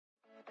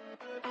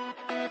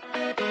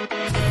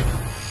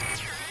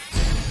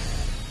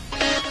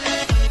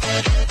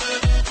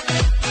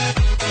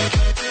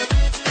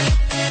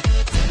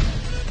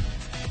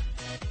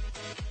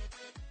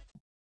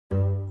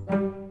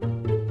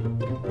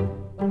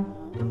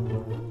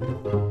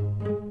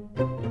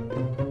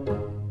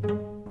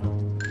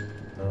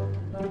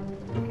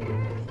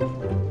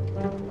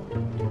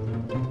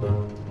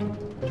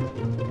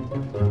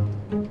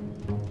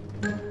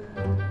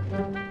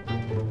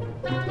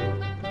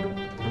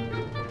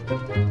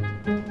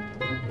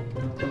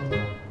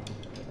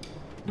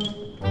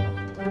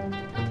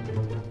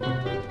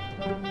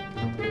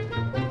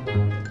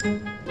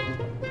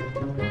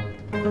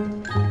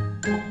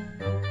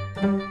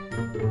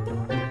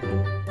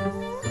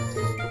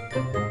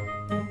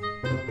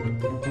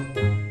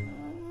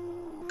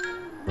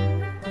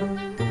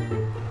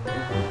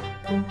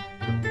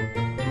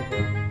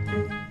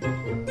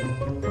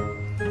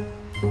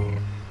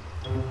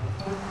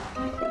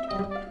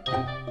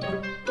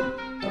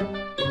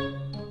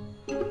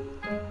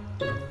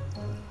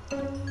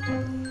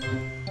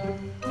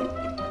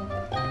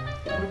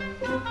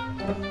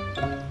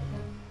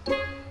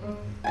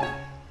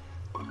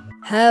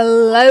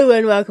Hello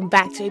and welcome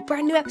back to a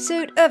brand new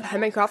episode of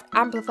Hermitcraft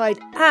Amplified,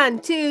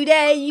 and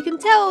today you can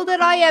tell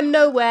that I am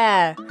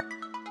nowhere.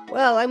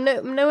 Well, I'm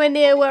nowhere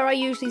near where I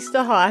usually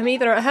start. I'm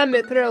either at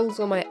Hermitcraft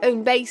or my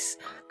own base,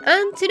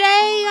 and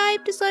today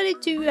I've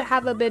decided to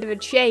have a bit of a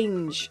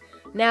change.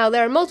 Now,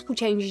 there are multiple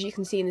changes you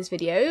can see in this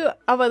video,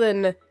 other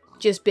than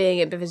just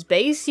being at Biffa's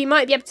base. You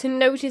might be able to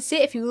notice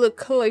it if you look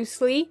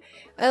closely.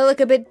 I look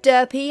a bit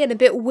derpy and a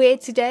bit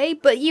weird today,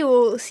 but you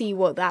will see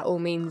what that all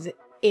means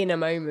in a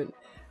moment.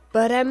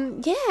 But,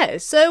 yeah,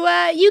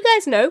 so, you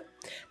guys know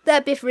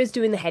that Biffa is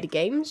doing the head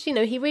games. You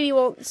know, he really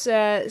wants,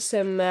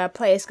 some,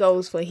 player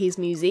skulls for his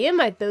museum.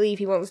 I believe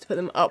he wants to put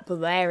them up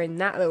there in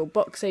that little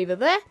box over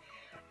there.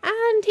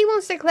 And he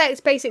wants to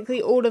collect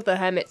basically all of the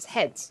hermit's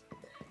heads.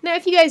 Now,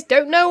 if you guys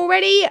don't know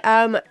already,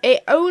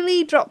 it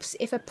only drops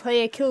if a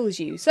player kills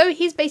you. So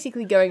he's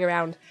basically going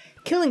around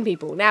killing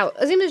people. Now,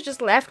 Azuma's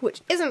just left,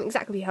 which isn't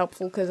exactly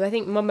helpful because I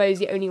think Mumbo's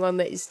the only one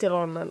that is still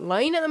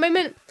online at the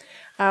moment.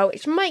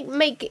 Which might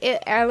make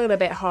it a little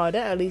bit harder.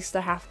 At least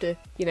I have to,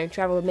 you know,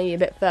 travel maybe a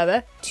bit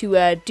further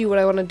to do what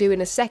I want to do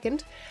in a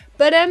second.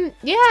 But,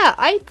 yeah,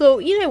 I thought,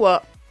 you know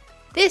what?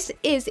 This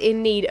is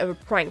in need of a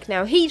prank.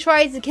 Now, he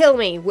tried to kill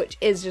me, which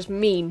is just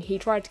mean. He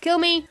tried to kill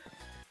me.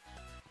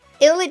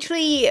 It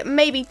literally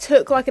maybe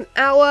took like an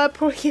hour,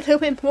 probably a little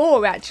bit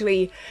more,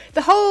 actually.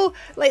 The whole,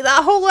 like,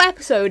 that whole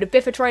episode of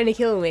Biffa trying to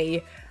kill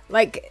me,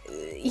 like,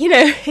 you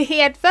know, he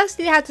had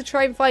to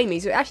try and find me,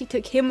 so it actually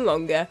took him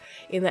longer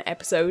in that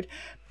episode.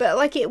 But,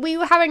 like, we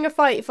were having a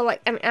fight for,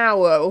 like, an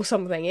hour or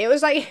something. It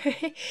was, like,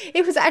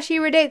 it was actually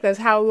ridiculous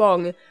how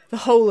long the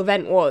whole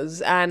event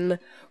was. And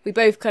we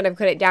both kind of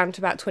cut it down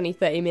to about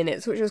 20-30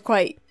 minutes, which was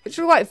quite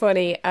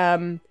funny.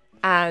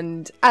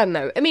 And, I don't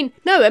know, it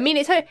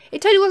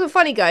totally wasn't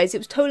funny, guys. It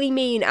was totally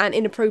mean and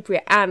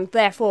inappropriate, and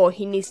therefore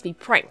he needs to be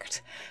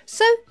pranked.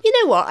 So, you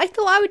know what, I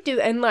thought I would do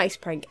a nice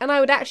prank, and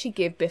I would actually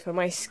give Biffa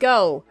my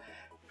skull.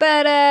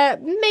 But,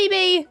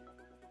 maybe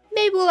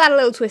we'll add a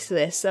little twist to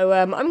this. So,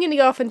 I'm gonna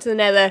go off into the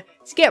nether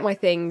to get my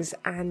things,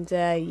 and,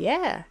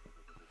 yeah,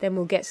 then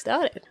we'll get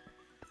started.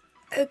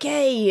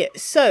 Okay,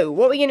 so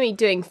what we're going to be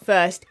doing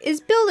first is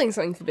building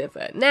something for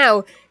Biffa.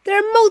 Now, there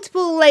are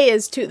multiple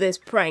layers to this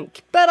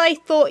prank, but I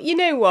thought, you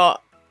know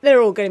what,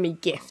 they're all going to be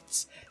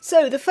gifts.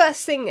 So the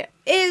first thing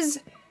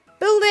is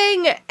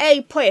building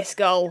a player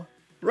skull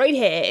right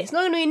here. It's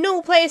not going to be a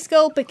normal player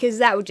skull because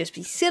that would just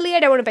be silly.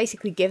 I don't want to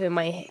basically give him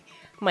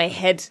my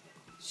head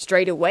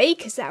straight away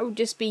because that would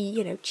just be,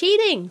 you know,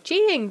 cheating.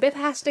 Biffa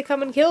has to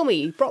come and kill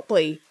me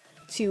properly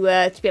to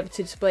be able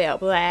to display it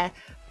up there.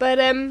 But,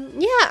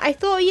 yeah, I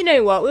thought, you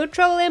know what, we'll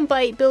troll him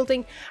by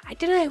building, I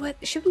don't know,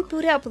 should we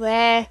build it up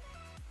there?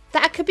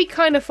 That could be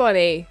kind of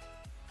funny.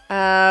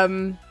 I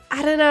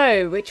don't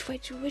know, which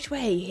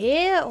way,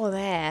 here or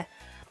there?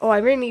 Oh, I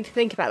really need to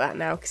think about that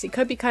now, because it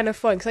could be kind of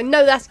fun, because I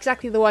know that's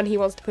exactly the one he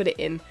wants to put it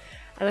in.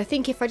 And I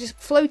think if I just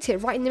float it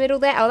right in the middle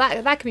there, oh,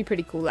 that could be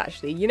pretty cool,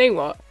 actually. You know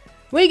what?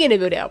 We're going to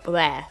build it up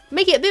there.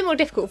 Make it a bit more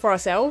difficult for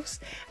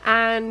ourselves,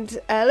 and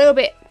a little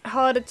bit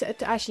harder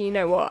to actually, you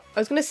know what? I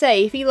was going to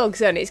say, if he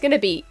logs on, it's going to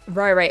be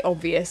very, very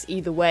obvious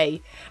either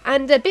way.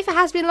 And Biffa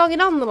has been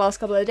logging on the last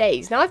couple of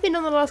days. Now, I've been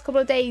on the last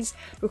couple of days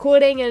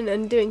recording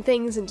and doing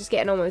things and just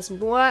getting on with some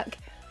work.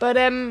 But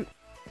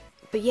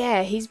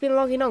yeah, he's been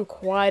logging on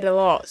quite a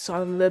lot, so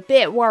I'm a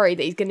bit worried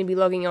that he's going to be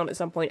logging on at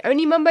some point.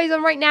 Only Mumbo's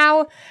on right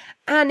now,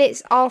 and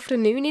it's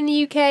afternoon in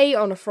the UK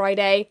on a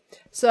Friday.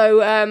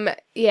 So,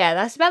 yeah,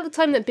 that's about the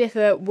time that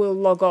Biffa will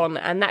log on,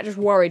 and that just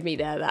worried me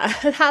there,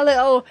 that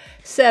little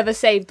server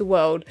saved the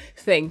world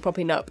thing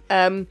popping up. So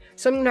I'm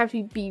going to have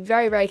to be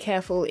very, very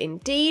careful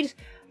indeed.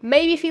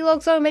 Maybe if he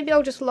logs on, maybe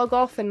I'll just log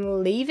off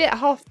and leave it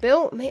half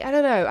built. I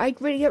don't know. I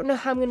really don't know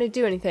how I'm going to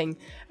do anything.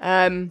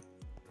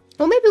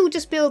 Or maybe we'll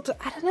just build,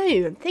 I don't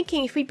know, I'm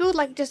thinking if we build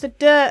like just a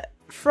dirt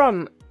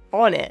front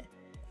on it,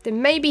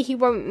 then maybe he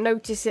won't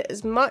notice it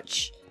as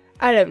much.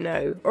 I don't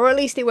know. Or at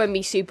least it won't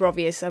be super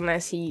obvious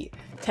unless he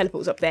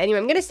teleports up there. Anyway,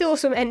 I'm going to steal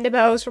some ender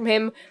bells from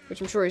him,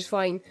 which I'm sure is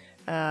fine.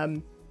 Yeah,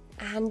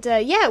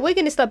 we're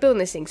going to start building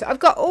this thing. So I've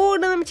got all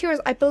of the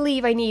materials I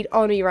believe I need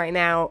on me right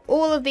now.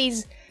 All of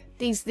these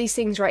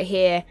things right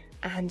here.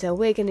 And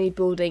we're going to be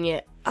building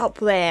it up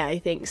there, I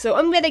think. So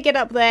I'm going to get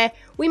up there.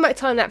 We might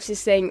time-lapse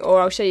this thing,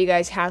 or I'll show you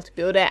guys how to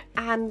build it.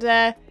 And,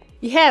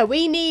 yeah,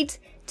 we need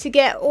to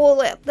get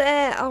all up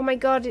there. Oh my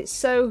god, it's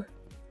so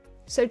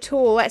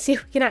tall. Let's see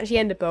if we can actually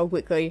end a build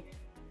quickly.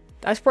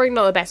 That's probably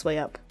not the best way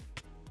up.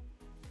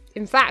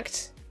 In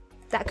fact,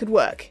 that could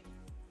work.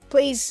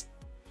 Please,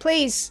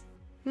 please,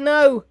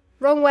 no,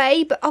 wrong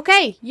way, but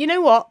okay, you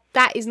know what?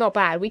 That is not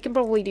bad. We can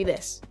probably do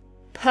this.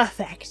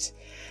 Perfect.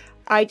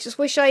 I just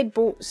wish I'd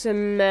brought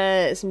some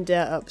dirt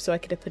up so I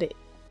could have put it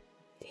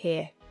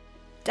here.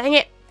 Dang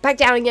it. Back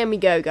down again we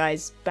go,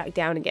 guys. Back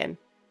down again.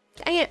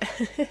 Dang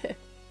it.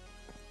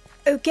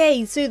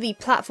 Okay, so the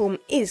platform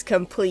is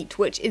complete,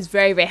 which is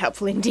very, very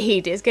helpful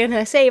indeed. It's going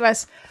to save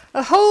us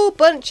a whole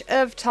bunch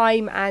of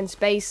time and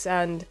space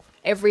and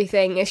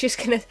everything. It's just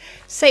going to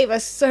save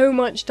us so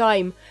much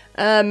time.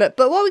 But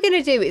what we're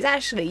going to do is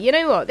actually, you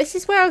know what? This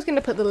is where I was going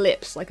to put the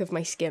lips, like, of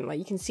my skin. Like,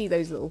 you can see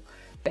those little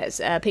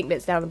bits, pink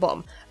bits down the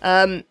bottom.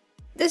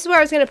 This is where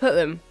I was going to put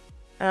them.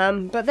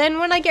 But then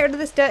when I get rid of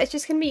this dirt, it's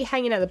just going to be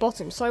hanging at the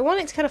bottom. So I want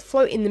it to kind of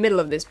float in the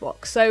middle of this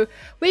box. So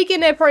we're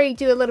going to probably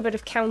do a little bit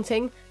of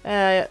counting,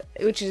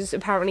 which is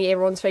apparently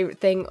everyone's favourite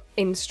thing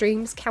in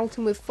streams.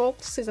 Counting with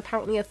forks is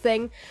apparently a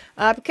thing.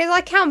 Because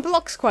I count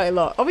blocks quite a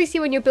lot. Obviously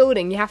when you're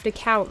building, you have to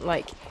count,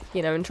 like,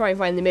 you know, and try and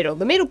find the middle.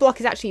 The middle block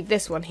is actually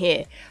this one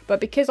here.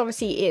 But because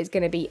obviously it is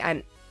going to be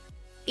an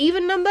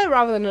even number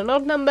rather than an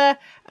odd number,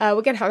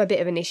 we're going to have a bit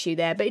of an issue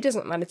there, but it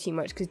doesn't matter too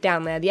much because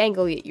down there, the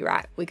angle that you're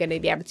at, we're going to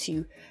be able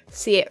to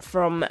see it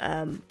from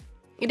a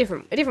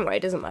different way.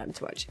 It doesn't matter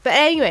too much. But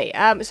anyway,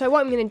 so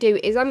what I'm going to do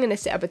is I'm going to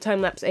set up a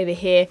time lapse over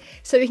here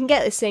so we can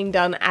get this thing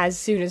done as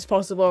soon as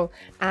possible.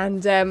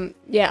 And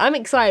yeah, I'm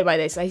excited by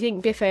this. I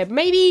think Biffa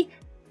maybe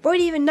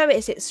won't even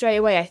notice it straight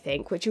away, I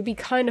think, which would be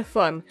kind of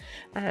fun.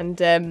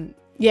 And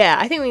yeah,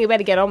 I think we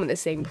better get on with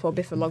this thing before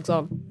Biffa logs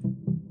on.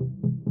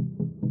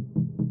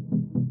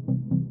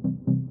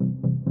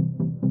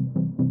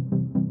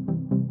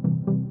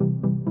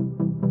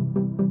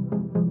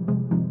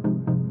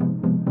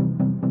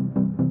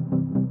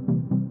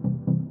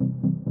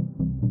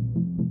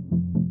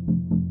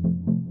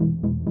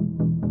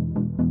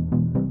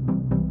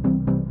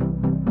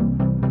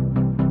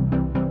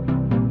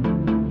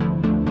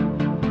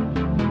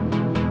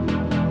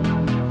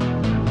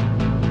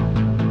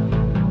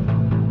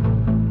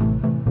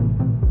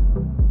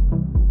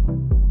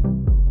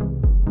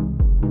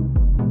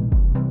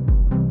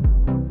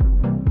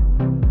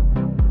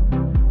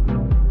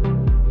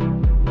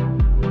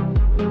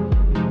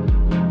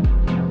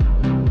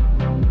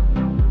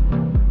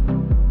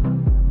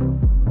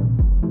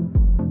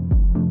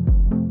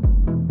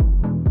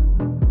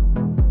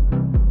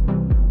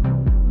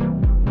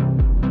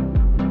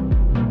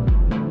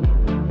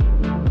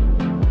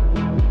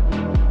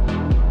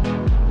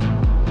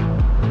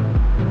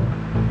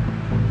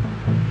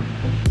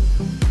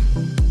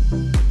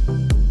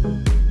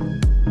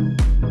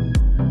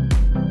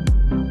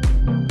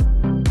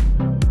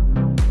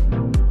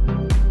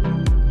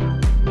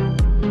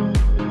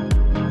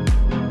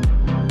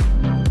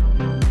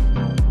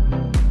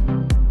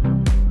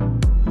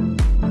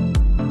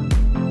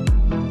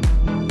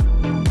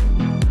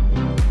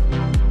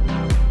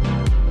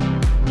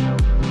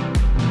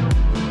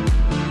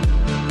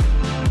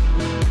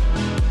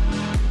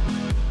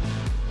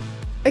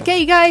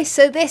 Okay guys,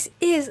 so this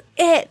is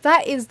it.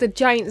 That is the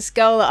giant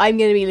skull that I'm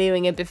going to be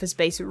leaving in Biffa's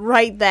base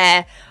right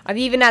there. I've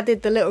even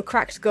added the little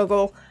cracked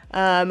goggle,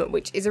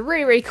 which is a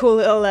really, really cool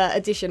little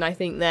addition, I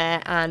think,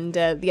 there. And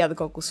the other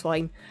goggle's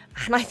fine.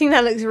 And I think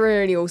that looks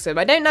really, really awesome.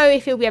 I don't know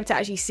if you'll be able to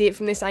actually see it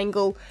from this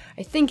angle.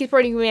 I think you're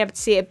probably going to be able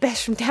to see it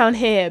best from down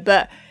here,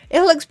 but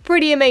it looks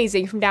pretty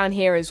amazing from down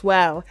here as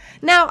well.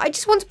 Now, I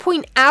just want to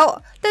point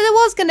out that there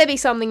was going to be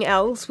something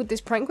else with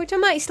this prank, which I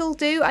might still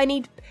do. I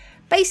need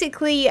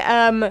basically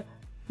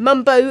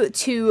Mumbo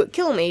to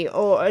kill me,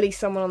 or at least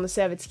someone on the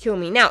server to kill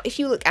me. Now, if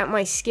you look at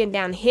my skin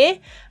down here,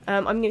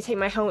 I'm going to take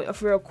my helmet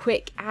off real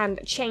quick and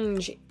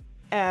change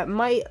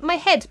my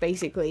head,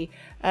 basically.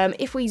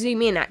 If we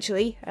zoom in,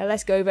 actually,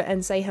 let's go over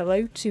and say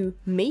hello to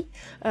me.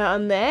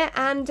 I'm there,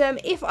 and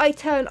if I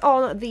turn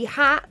on the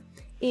hat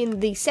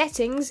in the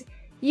settings,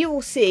 you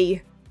will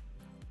see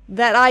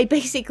that I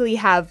basically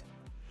have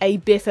a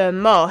Biffa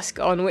mask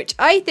on, which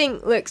I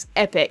think looks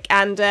epic.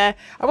 And I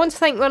want to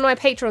thank one of my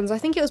patrons, I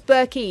think it was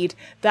Burkeed,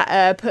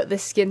 that put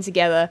this skin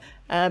together,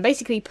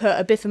 basically put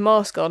a Biffa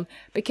mask on,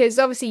 because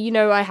obviously, you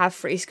know, I have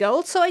 3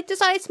 skulls, so I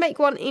decided to make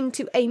one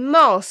into a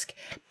mask.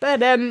 But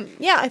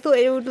yeah, I thought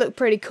it would look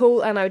pretty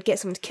cool, and I would get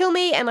someone to kill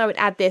me, and I would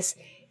add this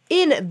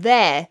in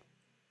there.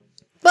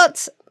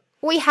 But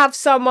we have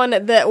someone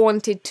that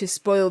wanted to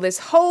spoil this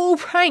whole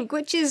prank,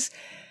 which is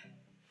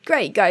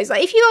great, guys.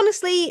 Like, if you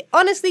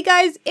honestly,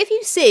 guys, if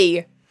you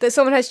see that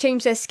someone has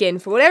changed their skin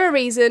for whatever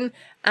reason,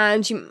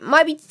 and you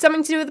might be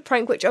something to do with the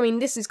prank, which, I mean,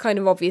 this is kind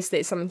of obvious that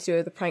it's something to do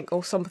with the prank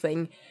or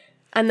something,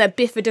 and that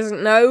Biffa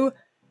doesn't know,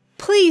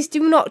 please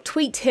do not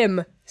tweet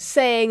him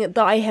saying that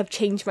I have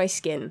changed my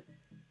skin.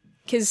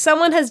 Because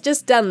someone has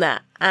just done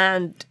that,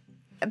 and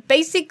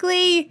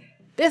basically,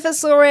 Biffa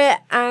saw it,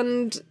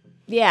 and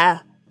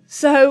yeah.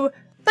 So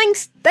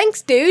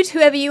Thanks, dude,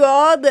 whoever you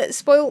are that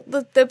spoilt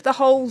the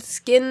whole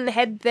skin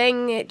head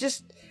thing. It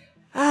just,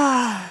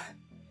 I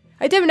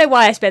don't know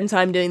why I spend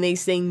time doing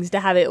these things to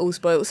have it all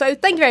spoiled. So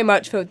thank you very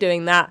much for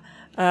doing that.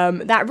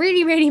 That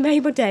really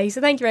made my day,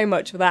 so thank you very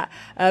much for that.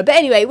 But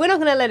anyway, we're not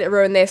going to let it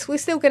ruin this. We're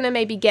still going to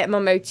maybe get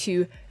Mumbo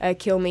to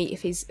kill me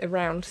if he's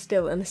around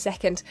still in a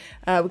second.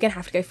 We're going to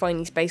have to go find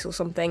his base or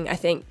something, I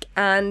think.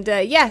 And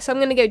yeah, so I'm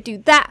going to go do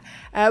that.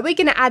 We're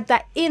going to add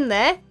that in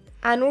there.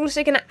 And we're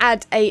also going to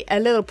add a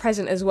little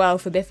present as well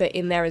for Biffa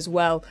in there as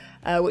well,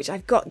 which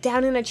I've got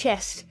down in a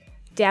chest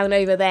down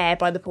over there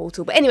by the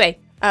portal. But anyway,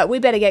 we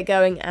better get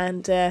going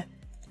and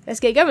let's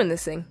get going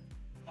this thing.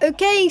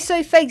 Okay,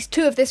 so phase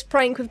 2 of this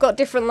prank, we've got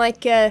different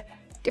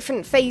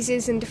different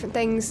phases and different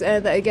things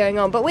that are going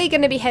on, but we're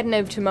going to be heading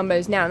over to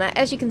Mumbo's now. Now,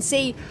 as you can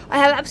see, I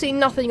have absolutely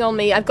nothing on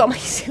me. I've got my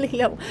silly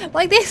little,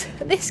 like this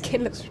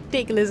skin looks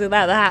ridiculous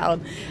without the hat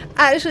on.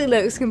 Actually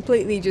looks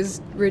completely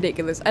just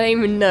ridiculous. I don't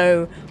even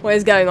know what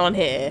is going on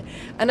here,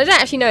 and I don't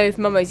actually know if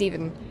Mumbo's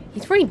even,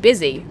 he's pretty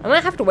busy. I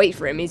might have to wait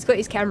for him. He's got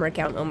his camera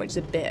account on, which is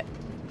a bit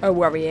a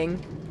worrying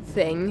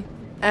thing.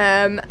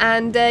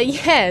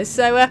 Yeah,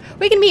 so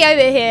we're gonna be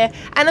over here,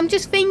 and I'm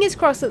just fingers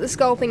crossed that the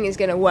skull thing is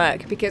gonna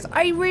work, because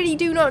I really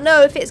do not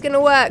know if it's gonna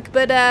work,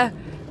 but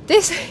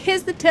this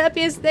is the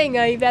derpiest thing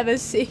I've ever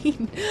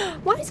seen.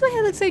 Why does my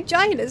hair look so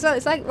giant as well?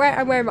 It's like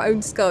I'm wearing my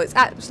own skull. It's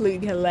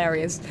absolutely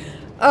hilarious.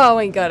 Oh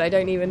my god, I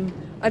don't even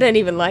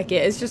like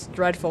it. It's just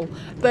dreadful.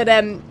 But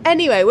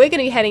anyway, we're going to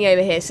be heading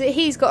over here. So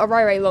he's got a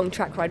very long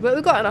track ride, but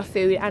we've got enough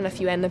food and a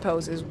few ender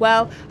pearls as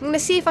well. I'm going to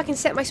see if I can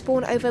set my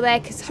spawn over there,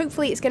 because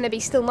hopefully it's going to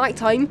be still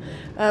nighttime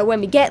when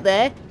we get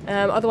there.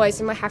 Otherwise,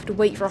 I might have to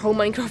wait for a whole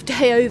Minecraft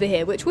day over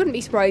here, which wouldn't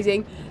be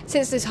surprising,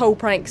 since this whole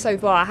prank so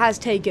far has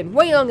taken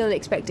way longer than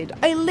expected.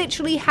 I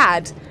literally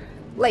had,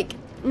 like,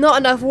 not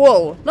enough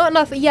wool, not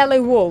enough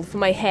yellow wool for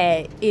my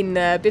hair in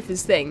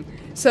Biffa's thing.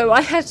 So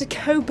I had to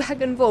go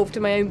back and forth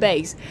to my own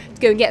base to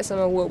go and get some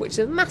more wool, which is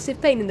a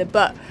massive pain in the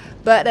butt.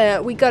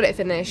 But we got it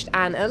finished,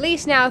 and at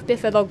least now if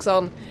Biffa logs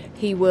on,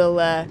 he will,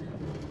 I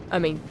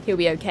mean, he'll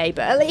be okay.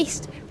 But at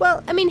least,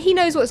 well, I mean, he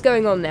knows what's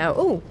going on now.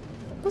 Oh,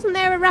 wasn't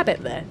there a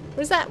rabbit there?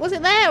 Was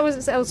it there, or was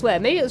it elsewhere?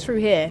 Maybe it was through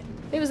here.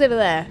 Maybe it was over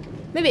there.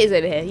 Maybe it is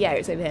over here. Yeah,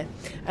 it's over here.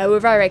 We're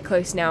very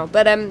close now.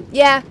 But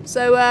yeah,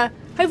 so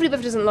hopefully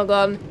Biffa doesn't log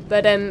on,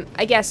 but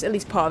I guess at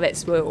least part of it's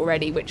spoiled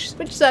already, which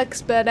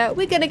sucks, but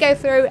we're going to go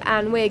through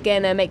and we're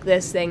going to make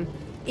this thing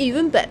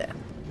even better.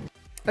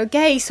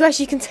 Okay, so as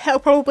you can tell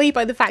probably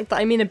by the fact that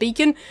I'm in a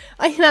beacon,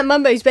 I'm at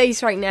Mumbo's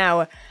base right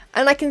now,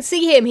 and I can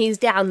see him. He's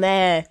down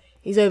there.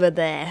 He's over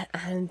there,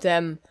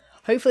 and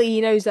hopefully he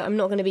knows that I'm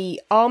not going to be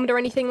armed or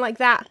anything like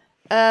that.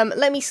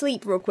 Let me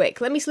sleep real quick.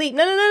 Let me sleep.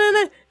 No,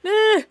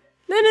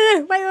 wait.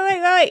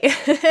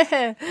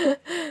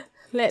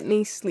 Let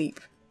me sleep.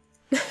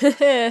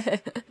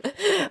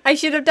 I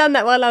should have done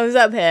that while I was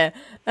up here.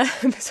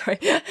 Sorry,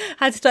 I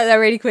had to start that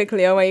really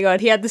quickly. Oh my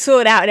god, he had the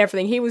sword out and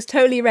everything. He was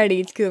totally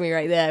ready to kill me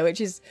right there, which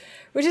is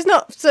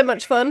not so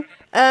much fun.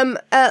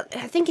 I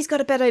think he's got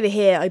a bed over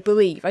here, I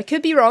believe. I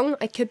could be wrong.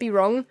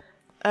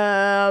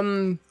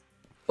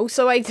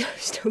 Also, I've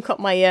still got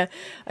my,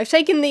 I've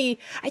taken the,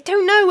 I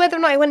don't know whether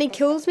or not when he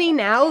kills me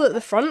now that the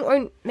front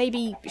won't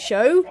maybe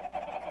show.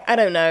 I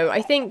don't know.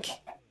 I think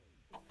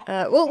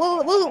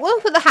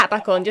we'll put the hat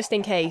back on just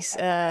in case.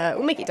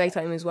 We'll make it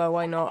daytime as well.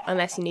 Why not?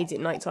 Unless he needs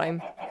it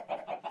nighttime.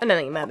 I don't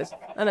think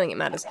it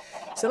matters.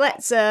 So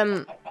let's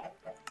just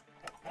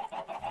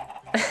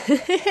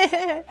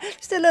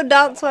a little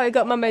dance while I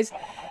got Mumbo's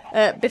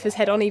Biffa's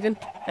head on even.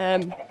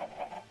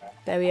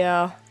 There we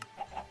are.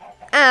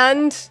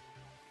 And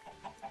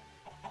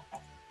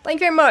thank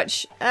you very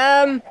much.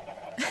 That's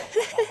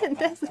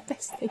the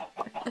best thing.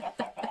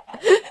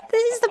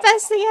 This is the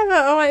best thing ever.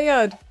 Oh my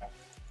god.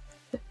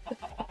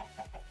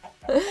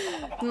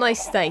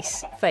 Nice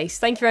face.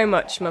 Thank you very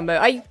much,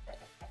 Mumbo.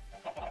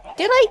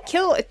 Did I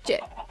kill a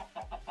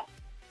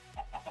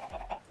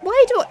what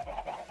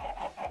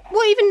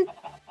even?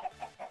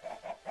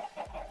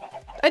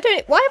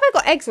 Why have I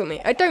got eggs on me?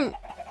 I don't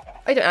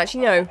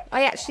actually know.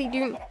 I actually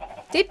don't.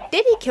 Did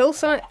he kill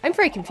someone? I'm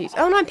very confused.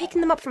 Oh no, I'm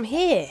picking them up from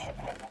here.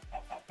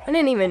 I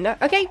didn't even know.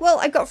 Okay, well,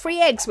 I've got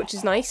 3 eggs, which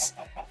is nice.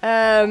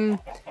 I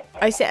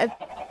said...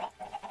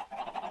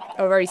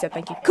 Oh, I've already said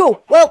thank you.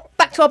 Cool. Well,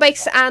 back to our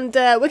base, and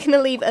we're going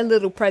to leave a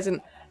little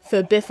present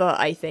for Biffa,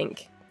 I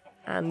think.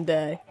 And,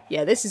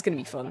 yeah, this is going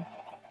to be fun.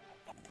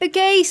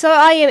 Okay, so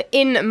I am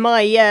in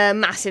my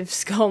massive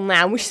skull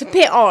now, which is a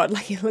bit odd.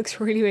 Like, it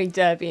looks really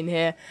derpy in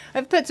here.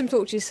 I've put some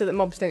torches so that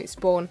mobs don't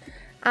spawn.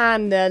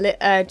 And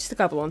just a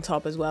couple on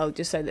top as well,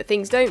 just so that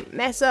things don't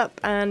mess up.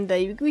 And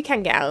we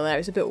can get out of there.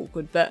 It's a bit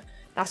awkward, but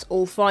that's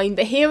all fine.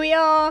 But here we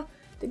are,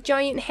 the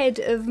giant head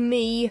of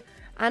me.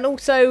 And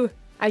also,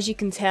 as you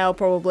can tell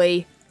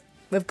probably,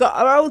 we've got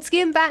our old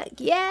skin back.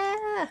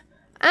 Yeah!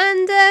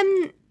 And,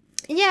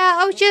 yeah,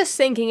 I was just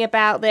thinking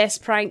about this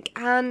prank,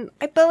 and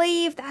I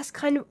believe that's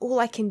kind of all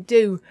I can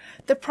do.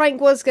 The prank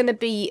was going to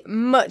be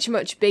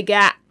much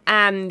bigger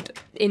and,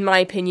 in my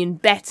opinion,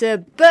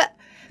 better, but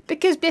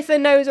because Biffa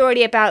knows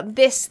already about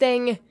this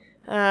thing,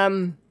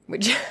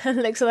 which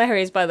looks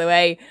hilarious, by the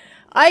way,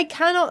 I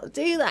cannot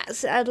do that,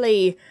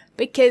 sadly,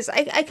 because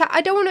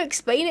I don't want to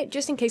explain it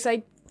just in case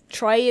I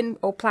try and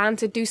or plan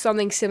to do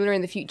something similar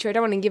in the future. I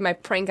don't want to give my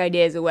prank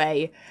ideas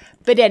away.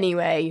 But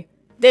anyway,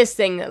 this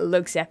thing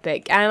looks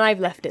epic, and I've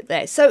left it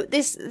there. So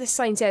this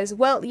sign says,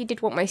 well, you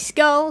did want my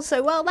skull,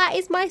 so well, that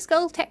is my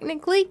skull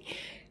technically.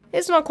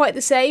 It's not quite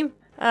the same.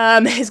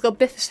 It's got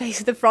Biff's face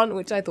at the front,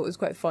 which I thought was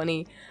quite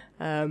funny.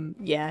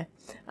 Yeah,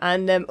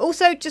 and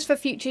also just for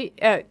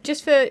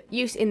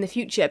use in the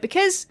future,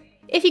 because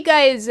if you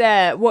guys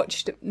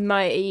watched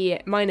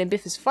mine and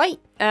Biff's fight,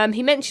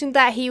 he mentioned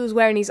that he was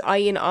wearing his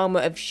iron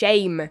armor of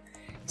shame.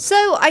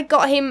 So I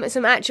got him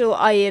some actual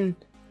iron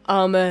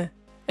armor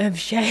of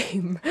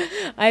shame.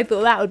 I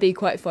thought that would be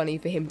quite funny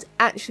for him to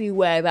actually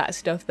wear that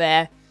stuff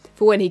there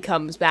for when he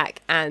comes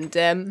back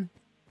and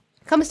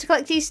comes to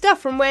collect his stuff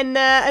from when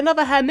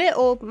another hermit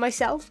or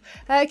myself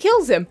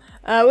kills him,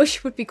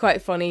 which would be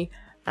quite funny.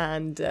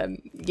 And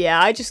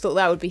yeah, I just thought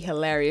that would be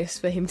hilarious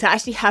for him to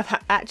actually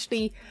have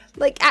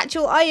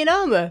actual iron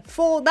armor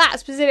for that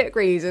specific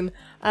reason.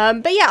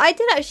 But yeah, I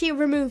did actually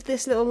remove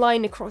this little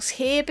line across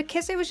here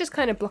because it was just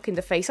kind of blocking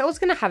the face. I was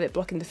going to have it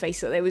blocking the face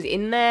so that it was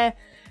in there,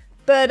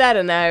 but I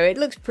don't know, it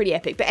looks pretty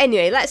epic. But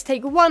anyway, let's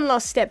take one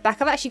last step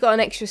back. I've actually got an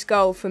extra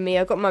skull for me.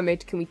 I got my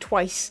mate to kill me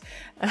twice,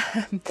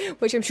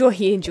 which I'm sure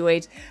he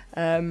enjoyed.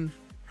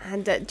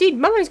 And dude,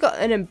 Momo's got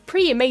a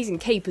pretty amazing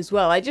cape as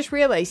well. I just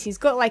realised he's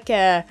got like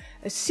a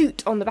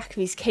suit on the back of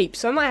his cape,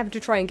 so I might have to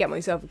try and get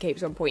myself a cape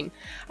at some point.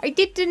 I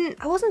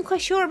wasn't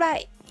quite sure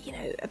about, you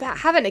know, about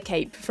having a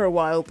cape for a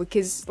while,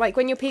 because like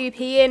when you're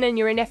PvPing and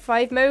you're in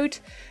F5 mode,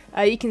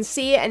 you can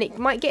see it and it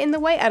might get in the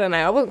way. I don't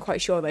know, I wasn't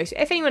quite sure though, so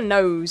if anyone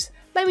knows,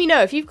 let me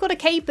know. If you've got a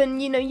cape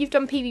and, you know, you've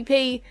done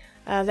PvP,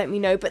 let me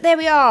know. But there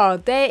we are,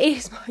 there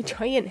is my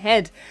giant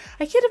head.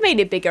 I could have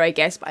made it bigger, I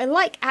guess, but I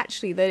like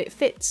actually that it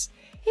fits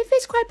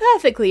quite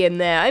perfectly in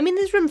there. I mean,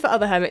 there's room for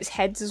other hermits'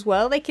 heads as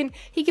well.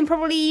 He can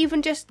probably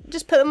even just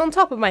put them on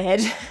top of my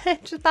head,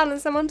 just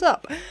balance them on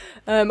top.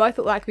 I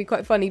thought that could be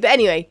quite funny. But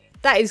anyway,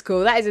 that is cool.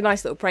 That is a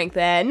nice little prank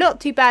there.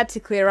 Not too bad to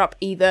clear up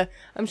either.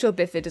 I'm sure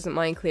Biffa doesn't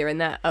mind clearing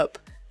that up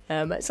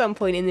at some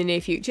point in the near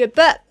future.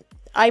 But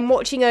I'm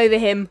watching over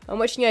him. I'm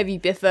watching over you,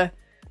 Biffa.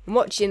 I'm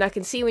watching. I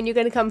can see when you're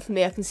going to come for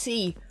me. I can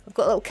see. I've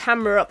got a little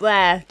camera up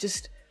there,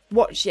 just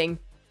watching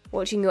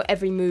your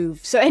every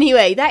move. So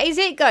anyway, that is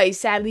it, guys,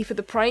 sadly, for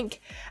the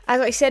prank. As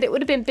I said, it would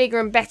have been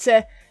bigger and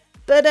better,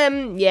 but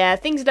yeah,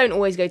 things don't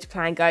always go to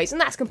plan, guys, and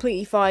that's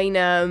completely fine.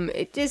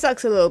 It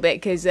sucks a little bit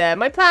because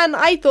my plan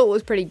I thought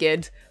was pretty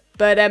good,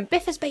 but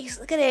Biffa's base,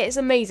 look at it, it's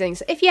amazing.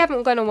 So if you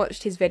haven't gone and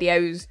watched his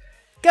videos,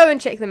 go and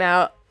check them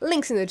out.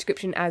 Links in the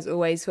description as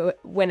always for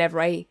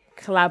whenever I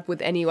collab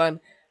with anyone,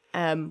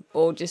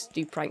 or just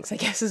do pranks, I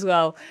guess, as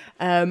well.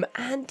 And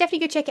definitely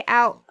go check it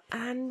out.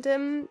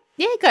 And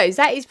yeah, guys,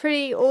 that is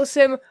pretty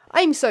awesome.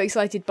 I'm so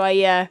excited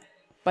by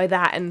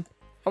that, and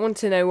I want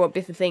to know what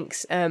Biffa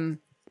thinks.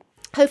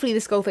 Hopefully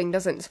the skull thing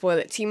doesn't spoil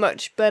it too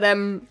much, but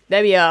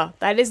there we are.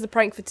 That is the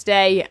prank for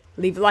today.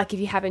 Leave a like if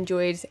you have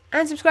enjoyed,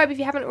 and subscribe if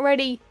you haven't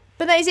already.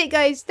 But that is it,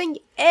 guys. Thank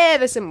you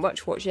ever so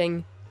much for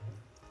watching.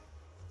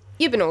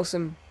 You've been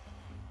awesome.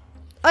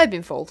 I've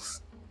been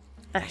false.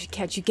 I should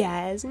catch you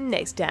guys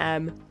next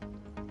time.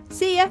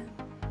 See ya!